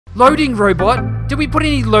Loading robot? Did we put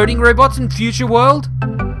any loading robots in Future World?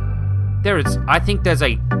 There is. I think there's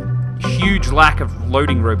a huge lack of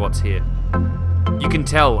loading robots here. You can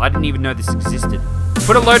tell. I didn't even know this existed.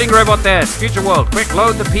 Put a loading robot there. Future World. Quick,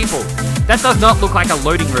 load the people. That does not look like a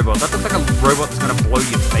loading robot. That looks like a robot that's going to blow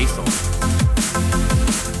your face off.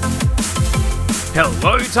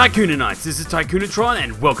 Hello, Tycoon-A-Knights. This is Tycoon-A-Tron,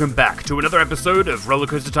 and welcome back to another episode of Roller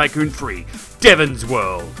Coaster Tycoon 3, Devon's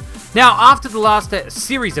World. Now, after the last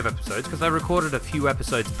series of episodes, because I recorded a few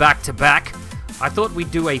episodes back to back, I thought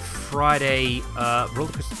we'd do a Friday Roller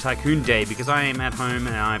Coaster Tycoon day because I am at home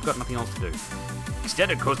and I've got nothing else to do.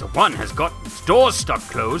 Extended Coaster 1 has got its doors stuck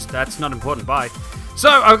closed. That's not important. Bye. So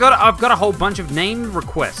I've got a whole bunch of name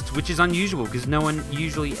requests, which is unusual because no one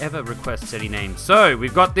usually ever requests any names. So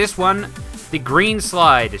we've got this one, the green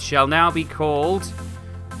slide shall now be called.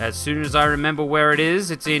 As soon as I remember where it is,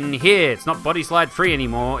 it's in here. It's not Body Slide 3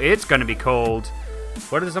 anymore. It's going to be called...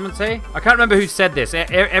 What did someone say? I can't remember who said this.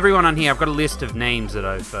 Everyone on here, I've got a list of names that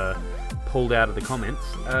I've pulled out of the comments.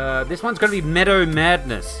 This one's going to be Meadow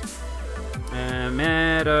Madness.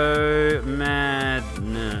 Meadow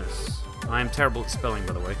Madness. I am terrible at spelling,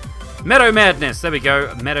 by the way. Meadow Madness. There we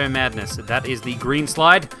go. Meadow Madness. That is the green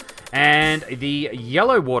slide. And the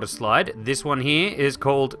yellow water slide, this one here, is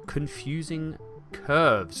called Confusing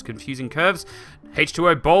Curves. Confusing Curves.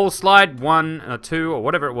 H2O bowl slide 1 or 2 or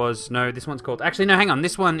whatever it was. No, this one's called... Actually, no, hang on.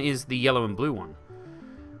 This one is the yellow and blue one.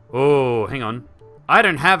 Oh, hang on. I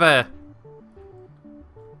don't have a...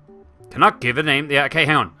 Cannot give a name. Yeah, okay,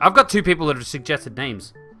 hang on. I've got two people that have suggested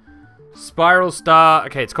names. Spiral Star.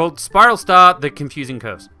 Okay, it's called Spiral Star, the Confusing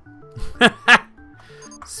Curves.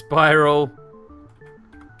 Spiral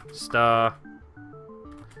Star,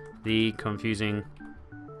 the Confusing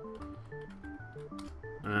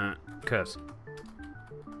Curves.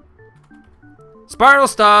 Spiral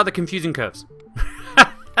Star, the Confusing Curves.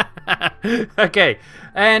 Okay,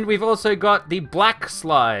 and we've also got the black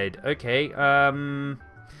slide. Okay,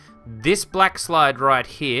 this black slide right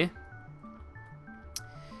here.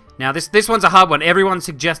 Now, this one's a hard one. Everyone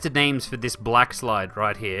suggested names for this black slide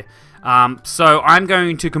right here. So I'm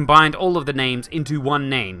going to combine all of the names into one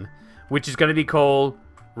name, which is going to be called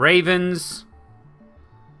Raven's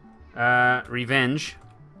Revenge.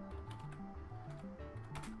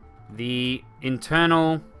 The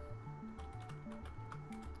Internal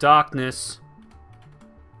Darkness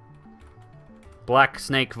Black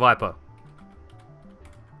Snake Viper.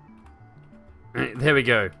 There we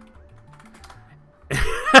go.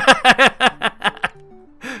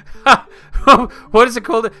 What is it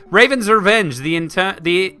called? Raven's Revenge, the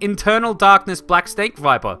Internal Darkness Black Snake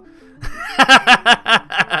Viper.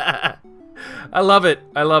 I love it.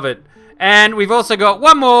 I love it. And we've also got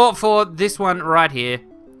one more for this one right here.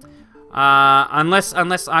 Unless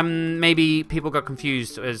I'm maybe people got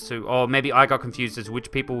confused as to, or maybe I got confused as to which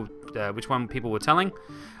one people were telling.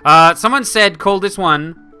 Someone said call this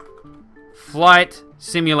one Flight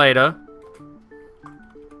Simulator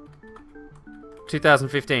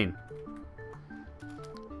 2015.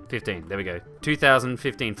 15, there we go.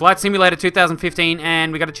 2015. Flight Simulator 2015,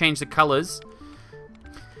 and we got to change the colors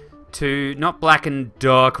to not black and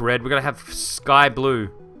dark red. We got to have sky blue,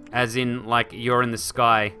 as in like you're in the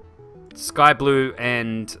sky. Sky blue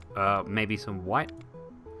and maybe some white,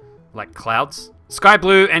 like clouds. Sky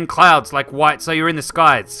blue and clouds, like white, so you're in the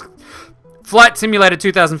skies. Flight Simulator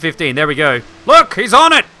 2015. There we go. Look, he's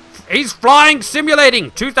on it. He's flying,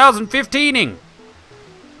 simulating, 2015ing.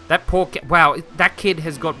 That poor kid. Wow, that kid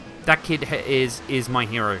has got. That kid is my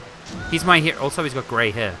hero. He's my hero. Also, he's got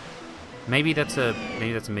grey hair. Maybe that's a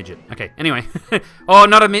midget. Okay. Anyway. Oh,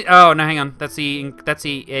 not a mid. Oh no, hang on. That's the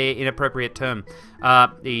inappropriate term.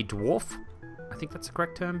 The dwarf. I think that's the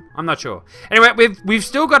correct term. I'm not sure. Anyway, we've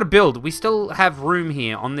still got to build. We still have room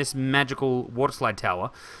here on this magical water slide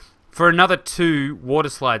tower for another 2 water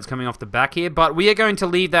slides coming off the back here, but we are going to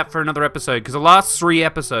leave that for another episode because the last 3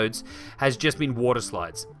 episodes has just been water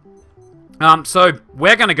slides. So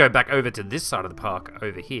we're going to go back over to this side of the park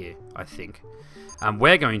over here, I think.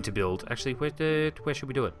 We're going to build... Actually, where should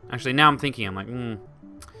we do it? Actually, now I'm thinking, I'm like,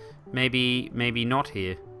 maybe not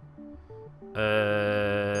here.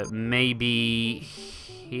 Maybe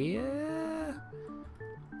here?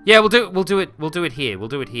 Yeah, we'll do it here. We'll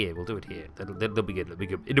do it here. That'll be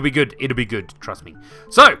good. It'll be good. Trust me.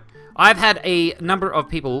 So, I've had a number of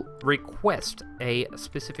people request a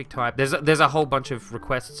specific type. There's a whole bunch of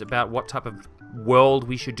requests about what type of world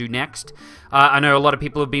we should do next. I know a lot of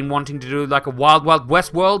people have been wanting to do like a Wild Wild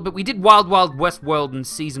West world, but we did Wild Wild West world in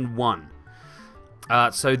Season 1.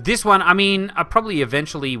 So this one, I mean, I probably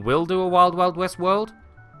eventually will do a Wild Wild West world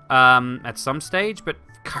at some stage, but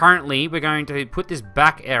currently, we're going to put this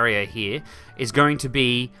back area here is going to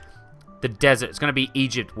be the desert. It's going to be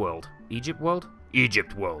Egypt world. Egypt world?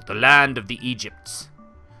 Egypt world. The land of the Egypts.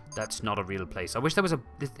 That's not a real place. I wish there was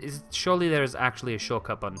surely there is actually a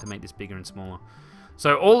shortcut button to make this bigger and smaller.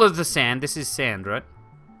 So all of the sand, this is sand, right?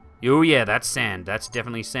 Oh yeah, that's sand. That's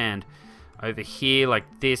definitely sand. Over here,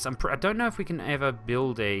 like this. I don't know if we can ever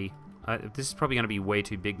build a... this is probably going to be way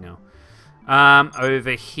too big now.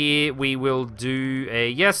 Over here, we will do a...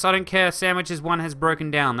 Yes, I don't care. Sandwiches 1 has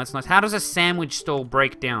broken down. That's nice. How does a sandwich stall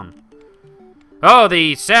break down? Oh,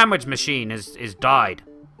 the sandwich machine is died.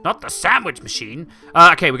 Not the sandwich machine.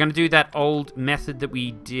 Okay, we're going to do that old method that we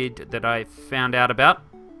did that I found out about.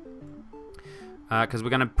 Because we're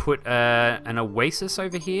going to put an oasis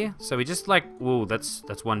over here. So we just like... Whoa,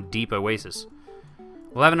 that's one deep oasis.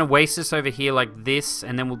 We'll have an oasis over here like this,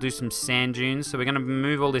 and then we'll do some sand dunes. So we're going to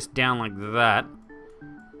move all this down like that.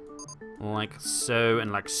 Like so,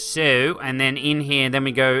 and like so. And then in here, then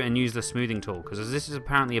we go and use the smoothing tool. Because this is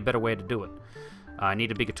apparently a better way to do it. I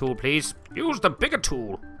need a bigger tool, please. Use the bigger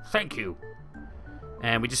tool. Thank you.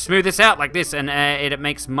 And we just smooth this out like this, and it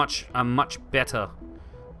makes a much better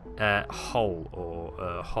hole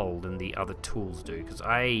or hole than the other tools do. Because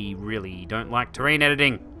I really don't like terrain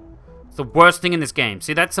editing. It's the worst thing in this game.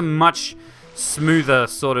 See, that's a much smoother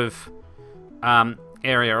sort of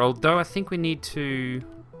area. Although I think we need to...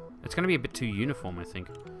 It's going to be a bit too uniform, I think.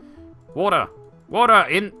 Water! Water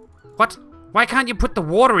in... What? Why can't you put the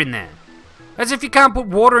water in there? As if you can't put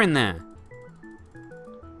water in there.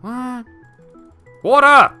 What?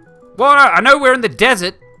 Water! Water! I know we're in the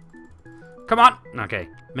desert. Come on. Okay.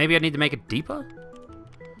 Maybe I need to make it deeper?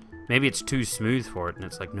 Maybe it's too smooth for it, and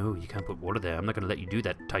it's like, no, you can't put water there. I'm not going to let you do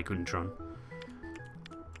that, Tycoon-A-Tron.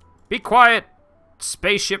 Be quiet!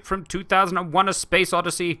 Spaceship from 2001: A Space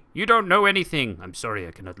Odyssey. You don't know anything. I'm sorry,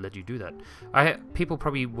 I cannot let you do that. People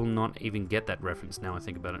probably will not even get that reference now I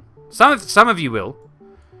think about it. Some of you will.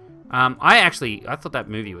 I thought that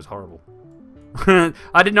movie was horrible.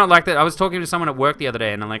 I did not like that. I was talking to someone at work the other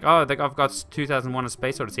day, and I'm like, oh, I've got 2001: A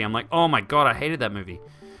Space Odyssey. I'm like, oh my god, I hated that movie.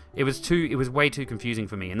 It was way too confusing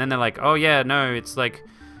for me. And then they're like, oh yeah, no, it's like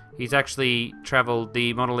he's actually traveled.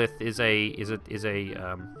 The monolith is a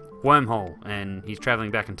wormhole, and he's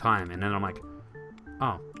traveling back in time. And then I'm like,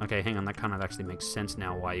 oh, okay, hang on, that kind of actually makes sense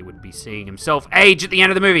now why he would be seeing himself age at the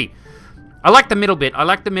end of the movie. I like the middle bit. I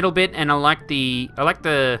like the middle bit, and I like the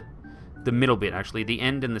middle bit actually. The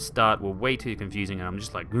end and the start were way too confusing, and I'm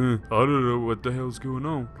just like, I don't know what the hell's going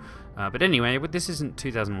on. But anyway, this isn't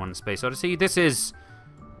 2001: A Space Odyssey. This is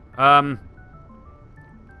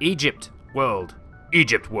Egypt world.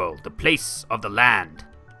 Egypt world, the place of the land.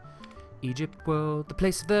 Egypt world, the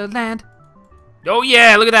place of the land. Oh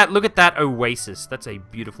yeah, look at that. Look at that oasis. That's a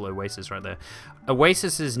beautiful oasis right there.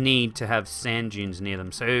 Oases need to have sand dunes near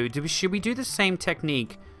them. So should we do the same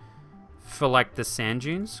technique for like the sand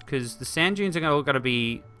dunes? Because the sand dunes are all going to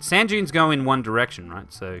be... Sand dunes go in one direction,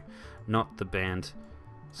 right? So not the band.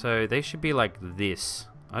 So they should be like this.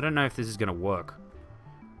 I don't know if this is going to work.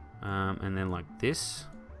 And then like this.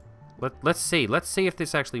 Let's see. Let's see if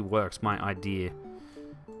this actually works, my idea.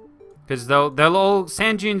 Because they'll all...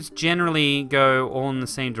 Sand dunes generally go all in the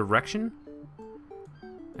same direction.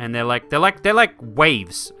 And they're like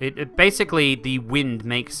waves. It basically, the wind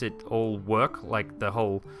makes it all work. Like the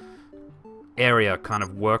whole area kind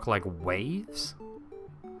of work like waves.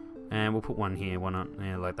 And we'll put one here, one on,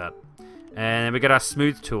 yeah, like that. And then we got our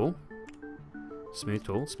smooth tool. Smooth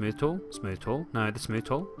tool, smooth tool, smooth tool. No, the smooth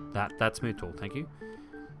tool. That smooth tool, thank you.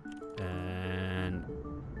 And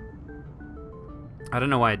I don't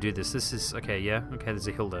know why I do this. This is, okay, yeah. Okay, there's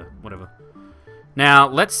a hill there, whatever. Now,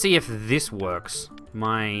 let's see if this works.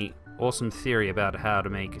 My awesome theory about how to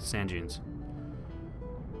make sand dunes.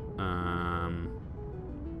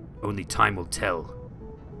 Only time will tell.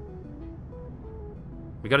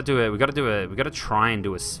 We gotta try and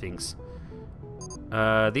do a sphinx.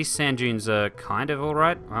 These sand dunes are kind of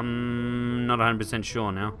alright. I'm not 100%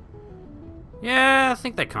 sure now. Yeah, I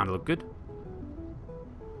think they kind of look good.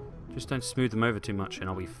 Just don't smooth them over too much and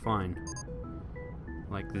I'll be fine.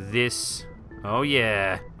 Like this. Oh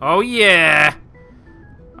yeah. Oh yeah!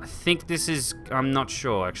 I think this is... I'm not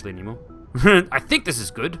sure actually anymore. I think this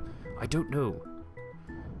is good. I don't know.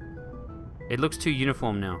 It looks too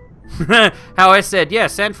uniform now. How I said, yeah,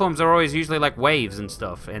 sandforms are always usually like waves and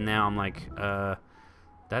stuff. And now I'm like,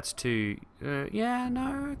 that's too... yeah,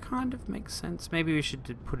 no, it kind of makes sense. Maybe we should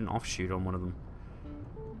put an offshoot on one of them.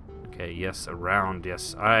 Okay, yes, around,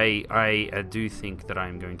 yes. I do think that I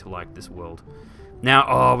am going to like this world. Now,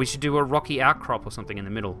 oh, we should do a rocky outcrop or something in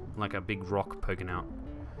the middle. Like a big rock poking out.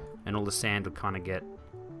 And all the sand would kind of get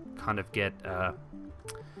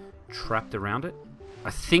trapped around it.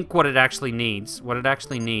 I think what it actually needs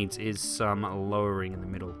is some lowering in the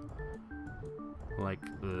middle. Like,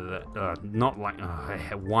 not like,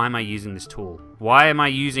 why am I using this tool? Why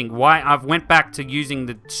I've went back to using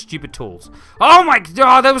the stupid tools. Oh my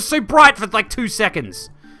god, that was so bright for like 2 seconds.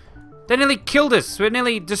 They nearly killed us. We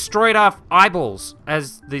nearly destroyed our eyeballs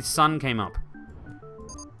as the sun came up.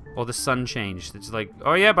 Or the sun changed. It's like,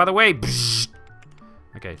 oh yeah, by the way.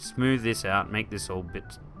 Okay, smooth this out. Make this all a bit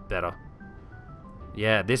better.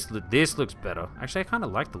 Yeah, this looks better. Actually, I kind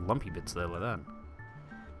of like the lumpy bits there like that.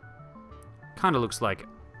 Kind of looks like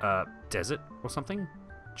desert or something.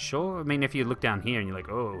 Sure. I mean, if you look down here and you're like,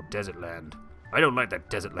 oh, desert land. I don't like that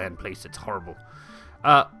desert land place. It's horrible.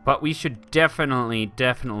 But we should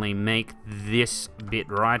definitely make this bit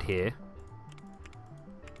right here.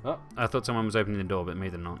 Oh, I thought someone was opening the door, but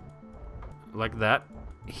maybe they're not. Like that.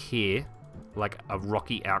 Here. Like a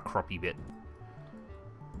rocky outcroppy bit.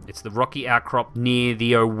 It's the rocky outcrop near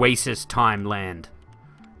the Oasis Time Land.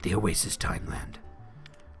 The Oasis Time Land.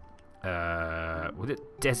 What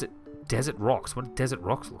it desert rocks? What do desert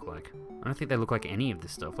rocks look like? I don't think they look like any of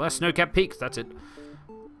this stuff. Well, snow-capped peaks, that's it.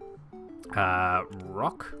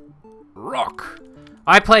 Rock?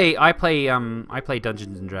 I play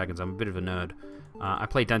Dungeons and Dragons. I'm a bit of a nerd. I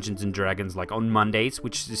play Dungeons and Dragons like on Mondays,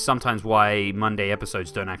 which is sometimes why Monday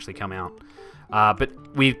episodes don't actually come out. But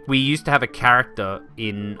we used to have a character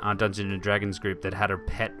in our Dungeons and Dragons group that had a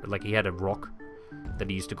pet, like he had a rock that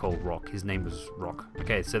he used to call Rock. His name was Rock.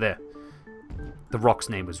 Okay, so there. The Rock's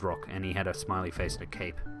name was Rock, and he had a smiley face and a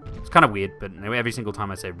cape. It's kind of weird, but every single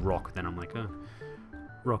time I say Rock, then I'm like, oh,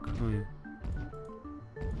 Rock. Oh yeah.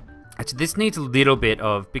 Actually, this needs a little bit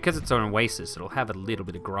of, because it's an oasis, it'll have a little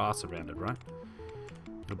bit of grass around it, right?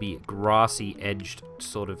 It'll be a grassy edged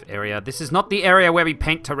sort of area. This is not the area where we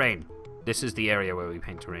paint terrain. This is the area where we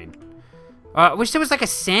paint terrain. I wish there was like a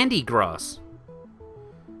sandy grass.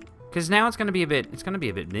 Because now it's going to be a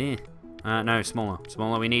bit meh. No, smaller.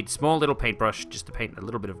 Smaller. We need small little paintbrush just to paint a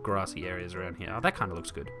little bit of grassy areas around here. Oh, that kind of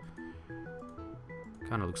looks good.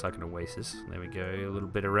 Kind of looks like an oasis. There we go. A little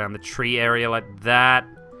bit around the tree area like that.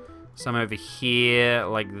 Some over here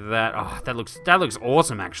like that. Oh, that looks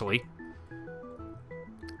awesome, actually.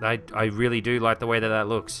 I really do like the way that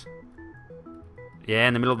looks. Yeah,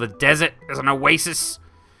 in the middle of the desert, there's an oasis.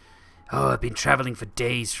 Oh, I've been traveling for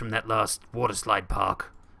days from that last water slide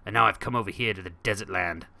park, and now I've come over here to the desert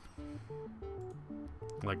land.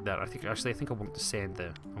 Like that. I think I want the sand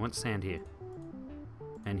there. I want sand here.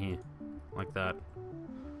 And here. Like that.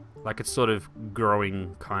 Like it's sort of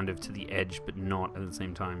growing kind of to the edge, but not at the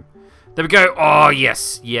same time. There we go. Oh,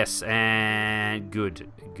 yes. Yes. And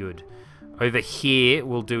good. Good. Over here,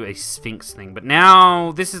 we'll do a Sphinx thing. But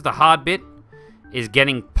now, this is the hard bit, is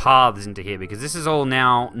getting paths into here. Because this is all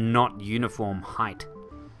now not uniform height.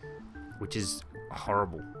 Which is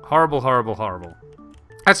horrible. Horrible, horrible, horrible.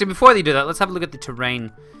 Actually, before they do that, let's have a look at the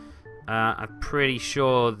terrain. I'm pretty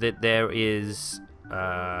sure that there is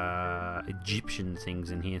Egyptian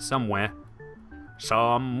things in here somewhere.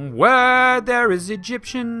 Somewhere there is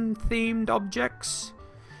Egyptian-themed objects.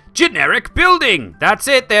 Generic building! That's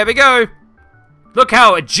it, there we go. Look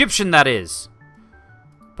how Egyptian that is.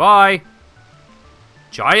 Bye.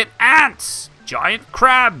 Giant ants! Giant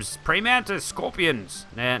crabs! Praying mantis! Scorpions!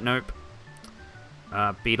 Nah, nope.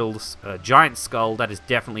 Beetles. Giant skull, that is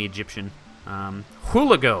definitely Egyptian.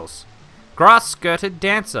 Hula girls. Grass-skirted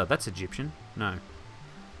dancer, that's Egyptian. No.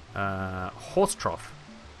 Horse trough.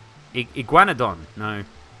 Iguanodon. No.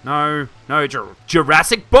 No. No.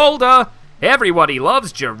 Jurassic Boulder! Everybody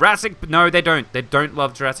loves Jurassic... No, they don't. They don't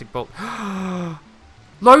love Jurassic Boulder.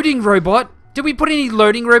 Loading robot? Did we put any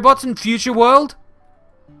loading robots in Future World?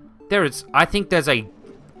 There is... I think there's a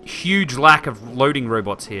huge lack of loading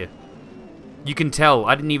robots here. You can tell.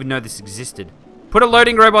 I didn't even know this existed. Put a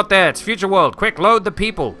loading robot there. It's Future World. Quick, load the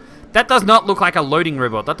people. That does not look like a loading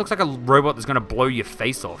robot. That looks like a robot that's going to blow your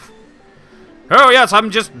face off. Oh, yes,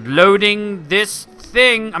 I'm just loading this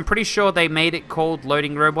thing. I'm pretty sure they made it called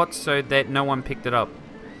loading robots so that no one picked it up.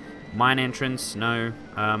 Mine entrance, no.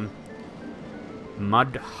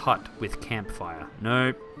 Mud hut with campfire,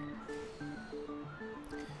 no.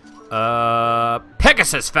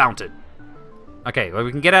 Pegasus fountain. Okay, well,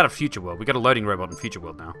 we can get out of Future World. We got a loading robot in Future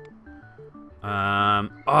World now. Oh,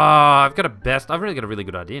 I've really got a really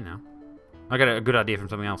good idea now. I got a good idea from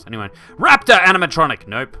something else. Anyway, Raptor animatronic.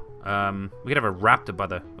 Nope. We could have a raptor by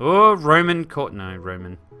the... Oh, Roman court. No,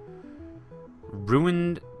 Roman.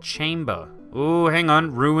 Ruined chamber. Oh, hang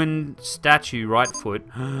on. Ruined statue right foot.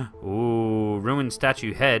 Oh, ruined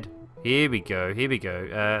statue head. Here we go. Here we go.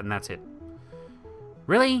 And that's it.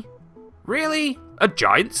 Really? Really? A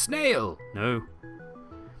giant snail. No.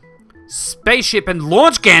 Spaceship and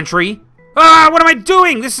launch gantry? Ah, what am I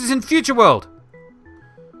doing? This is in Future World.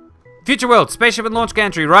 Future World, spaceship and launch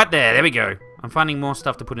gantry, right there. There we go. I'm finding more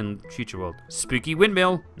stuff to put in Future World. Spooky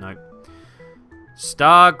windmill. No.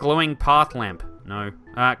 Star glowing path lamp. No.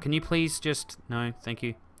 Can you please just... No, thank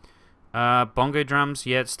you. Bongo drums.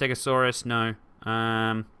 Yeah, Stegosaurus. No.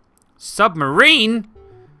 Submarine?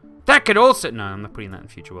 That could also... No, I'm not putting that in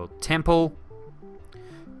Future World. Temple.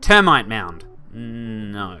 Termite mound.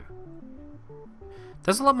 No.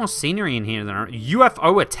 There's a lot more scenery in here than a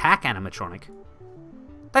UFO attack animatronic.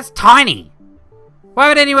 That's tiny. Why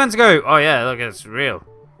would anyone go, oh yeah, look, it's real.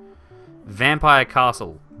 Vampire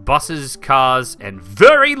castle. Buses, cars, and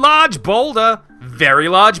very large boulder. Very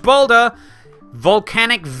large boulder.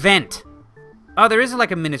 Volcanic vent. Oh, there is like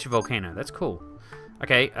a miniature volcano. That's cool.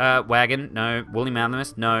 Okay, wagon. No. Woolly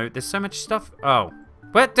mammoth. No. There's so much stuff. Oh.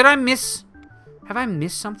 What? Did I miss? Have I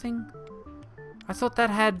missed something? I thought that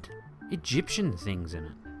had Egyptian things in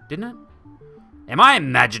it. Didn't it? Am I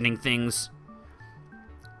imagining things?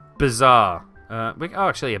 Bazaar. Oh,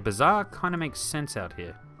 actually, a bazaar kind of makes sense out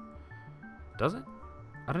here. Does it?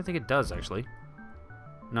 I don't think it does, actually.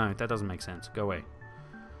 No, that doesn't make sense. Go away.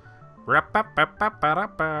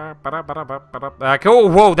 Cool.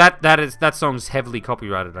 Whoa, that song's heavily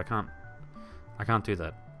copyrighted. I can't do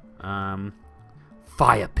that.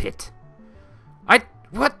 Fire pit.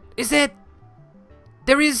 What is there?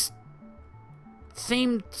 There is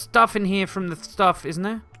themed stuff in here from the stuff, isn't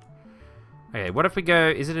there? Okay, what if we go,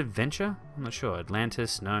 is it adventure? I'm not sure.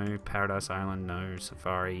 Atlantis, no. Paradise Island, no.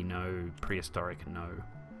 Safari, no. Prehistoric, no.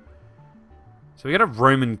 So we got a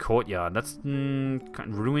Roman courtyard. That's kind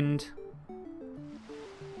of ruined.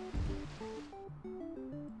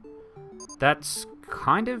 That's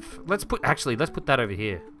kind of... let's put that over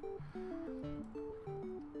here.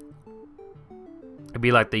 It'd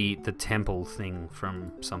be like the temple thing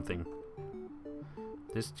from something.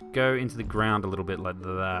 Just go into the ground a little bit like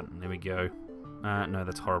that. There we go. No,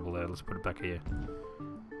 that's horrible there. Let's put it back here.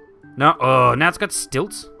 No, oh, now it's got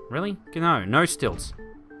stilts? Really? No, no stilts.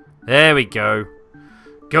 There we go.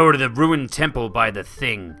 Go to the ruined temple by the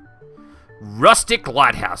thing. Rustic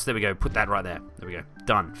lighthouse. There we go. Put that right there. There we go.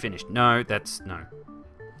 Done. Finished. No, that's... no.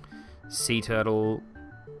 Sea turtle.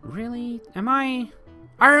 Really? Am I...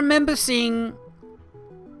 I remember seeing...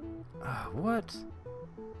 what?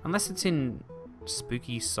 Unless it's in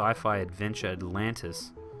spooky sci-fi adventure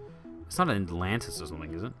Atlantis. It's not an Atlantis or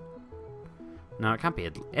something, is it? No, it can't be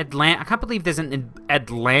I can't believe there's an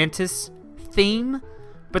Atlantis theme,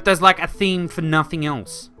 but there's like a theme for nothing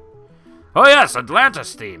else. Oh yes,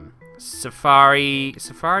 Atlantis theme. Safari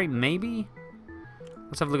maybe?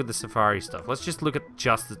 Let's have a look at the Safari stuff. Let's just look at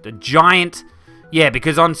just the giant... yeah,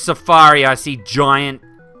 because on Safari I see giant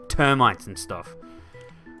termites and stuff.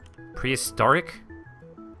 Prehistoric?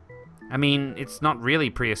 I mean, it's not really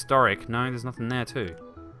prehistoric. No, there's nothing there too.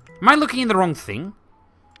 Am I looking in the wrong thing?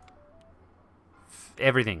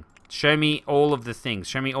 Everything. Show me all of the things.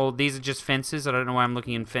 Show me all... these are just fences. I don't know why I'm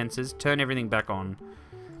looking in fences. Turn everything back on.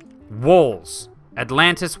 Walls.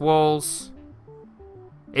 Atlantis walls.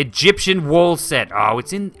 Egyptian wall set. Oh,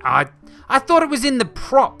 it's in... I thought it was in the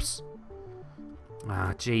props.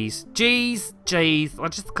 Ah, jeez. Jeez. I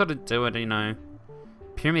just gotta do it, you know.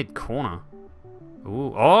 Pyramid corner.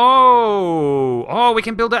 Ooh. Oh, we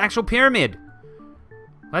can build an actual pyramid.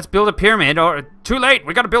 Let's build a pyramid. Or too late.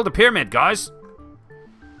 We gotta build a pyramid, guys.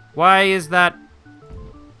 Why is that?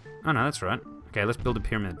 Oh no, that's right. Okay, let's build a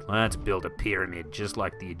pyramid. Let's build a pyramid, just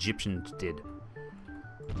like the Egyptians did.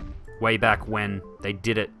 Way back when they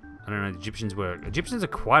did it. I don't know. The Egyptians are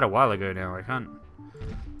quite a while ago now. I can't.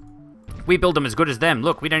 We build them as good as them.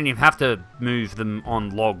 Look, we don't even have to move them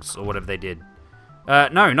on logs or whatever they did.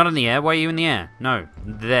 No, not in the air. Why are you in the air? No.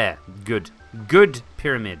 There. Good. Good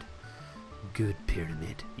pyramid. Good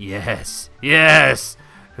pyramid. Yes. Yes!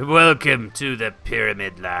 Welcome to the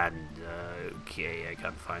pyramid land. Okay, I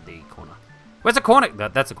can't find the corner. Where's the corner?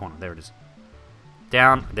 That's a corner. There it is.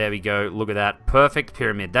 Down. There we go. Look at that. Perfect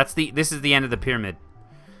pyramid. This is the end of the pyramid.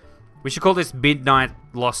 We should call this Midnight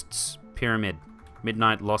Lost's Pyramid.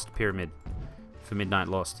 Midnight Lost Pyramid. For Midnight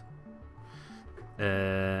Lost.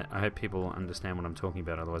 I hope people understand what I'm talking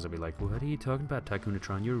about. Otherwise I'll be like, what are you talking about,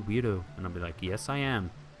 Tycoon-A-Tron? You're a weirdo. And I'll be like, yes, I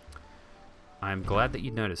am. I'm glad that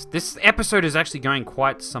you noticed. This episode is actually going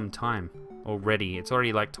quite some time already. It's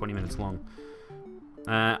already like 20 minutes long.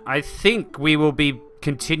 I think we will be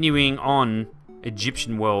continuing on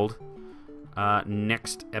Egyptian World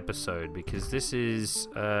next episode, because this is...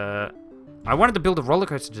 I wanted to build a roller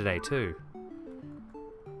coaster today too.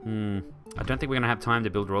 I don't think we're going to have time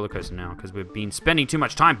to build a roller coaster now, because we've been spending too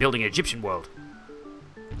much time building Egyptian World.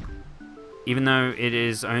 Even though it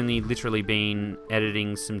is only literally been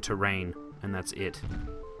editing some terrain, and that's it.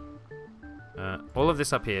 All of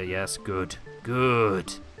this up here, yes, good.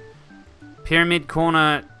 Good. Pyramid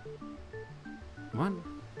corner... What?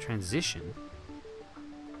 Transition?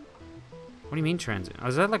 What do you mean transit? Oh,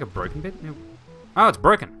 is that like a broken bit? No. Oh, it's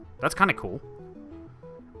broken. That's kind of cool.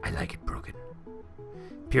 I like it broken.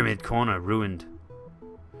 Pyramid corner, ruined.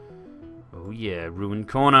 Oh yeah, ruined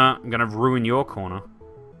corner. I'm gonna ruin your corner.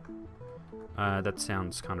 That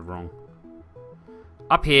sounds kind of wrong.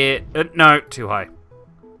 Up here. No, too high.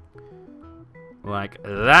 Like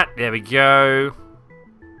that. There we go.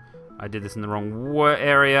 I did this in the wrong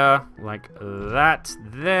area. Like that.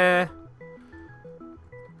 There.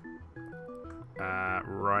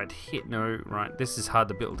 Right here. No, right. This is hard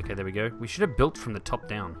to build. Okay, there we go. We should have built from the top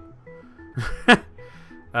down.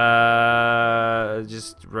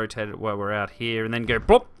 Just rotate it while we're out here and then go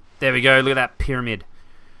plop. There we go. Look at that pyramid.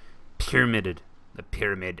 Pyramided. The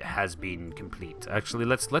pyramid has been complete. Actually,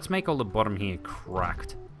 let's make all the bottom here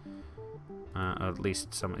cracked. At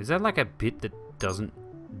least some. Is that like a bit that doesn't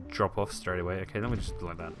drop off straight away? Okay, then we just do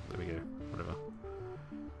like that. There we go. Whatever.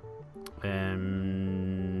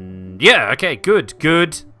 Yeah. Okay. Good.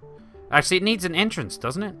 Good. Actually, it needs an entrance,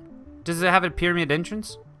 doesn't it? Does it have a pyramid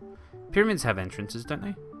entrance? Pyramids have entrances, don't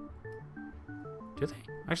they? Do they?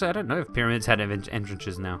 Actually, I don't know if pyramids had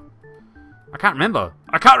entrances now. I can't remember.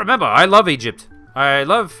 I can't remember. I love Egypt. I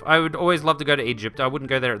would always love to go to Egypt. I wouldn't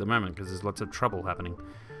go there at the moment because there's lots of trouble happening.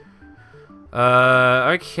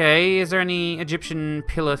 Okay. Is there any Egyptian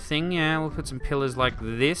pillar thing? Yeah, we'll put some pillars like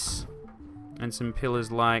this. And some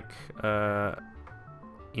pillars like, actually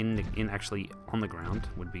on the ground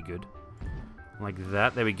would be good. Like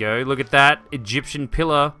that. There we go. Look at that Egyptian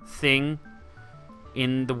pillar thing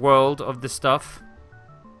in the world of the stuff.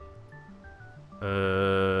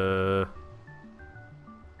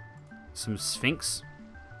 Some sphinx.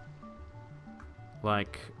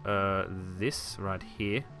 Like, this right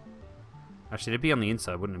here. Actually, it'd be on the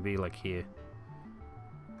inside, wouldn't it be like here?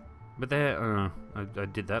 But there, I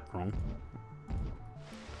did that wrong.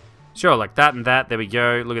 Sure, like that and that. There we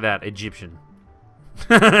go. Look at that. Egyptian.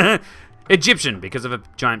 Egyptian, because of a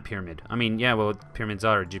giant pyramid. I mean, yeah, well, pyramids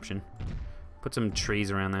are Egyptian. Put some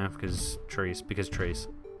trees around there, because trees.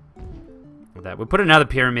 Like that. We'll put another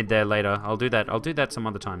pyramid there later. I'll do that some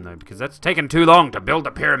other time, though, because that's taken too long to build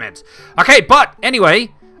the pyramids. Okay, but,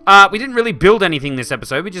 anyway, we didn't really build anything this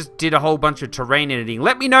episode. We just did a whole bunch of terrain editing.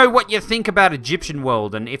 Let me know what you think about Egyptian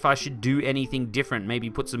world, and if I should do anything different. Maybe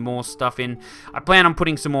put some more stuff in. I plan on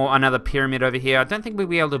putting another pyramid over here. I don't think we'll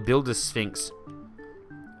be able to build a sphinx.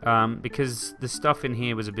 Because the stuff in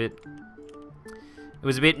here was a bit... It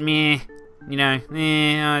was a bit meh. You know,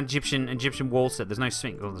 Egyptian wall set. There's no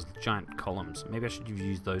sphinx. Oh, there's giant columns. Maybe I should have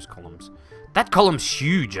used those columns. That column's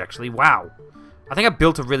huge, actually. Wow. I think I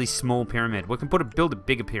built a really small pyramid. We can build a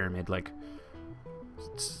bigger pyramid, like,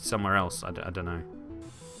 somewhere else. I don't know.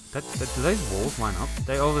 Do those walls line up?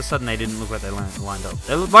 All of a sudden, they didn't look like they lined up.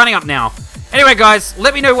 They're lining up now. Anyway, guys,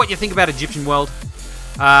 let me know what you think about Egyptian world.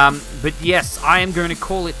 But yes, I am going to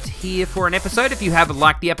call it here for an episode. If you have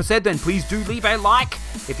liked the episode, then please do leave a like.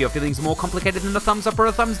 If your feelings are more complicated than a thumbs up or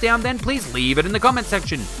a thumbs down, then please leave it in the comment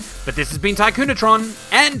section. But this has been Tycoon-A-Tron,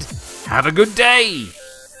 and have a good day!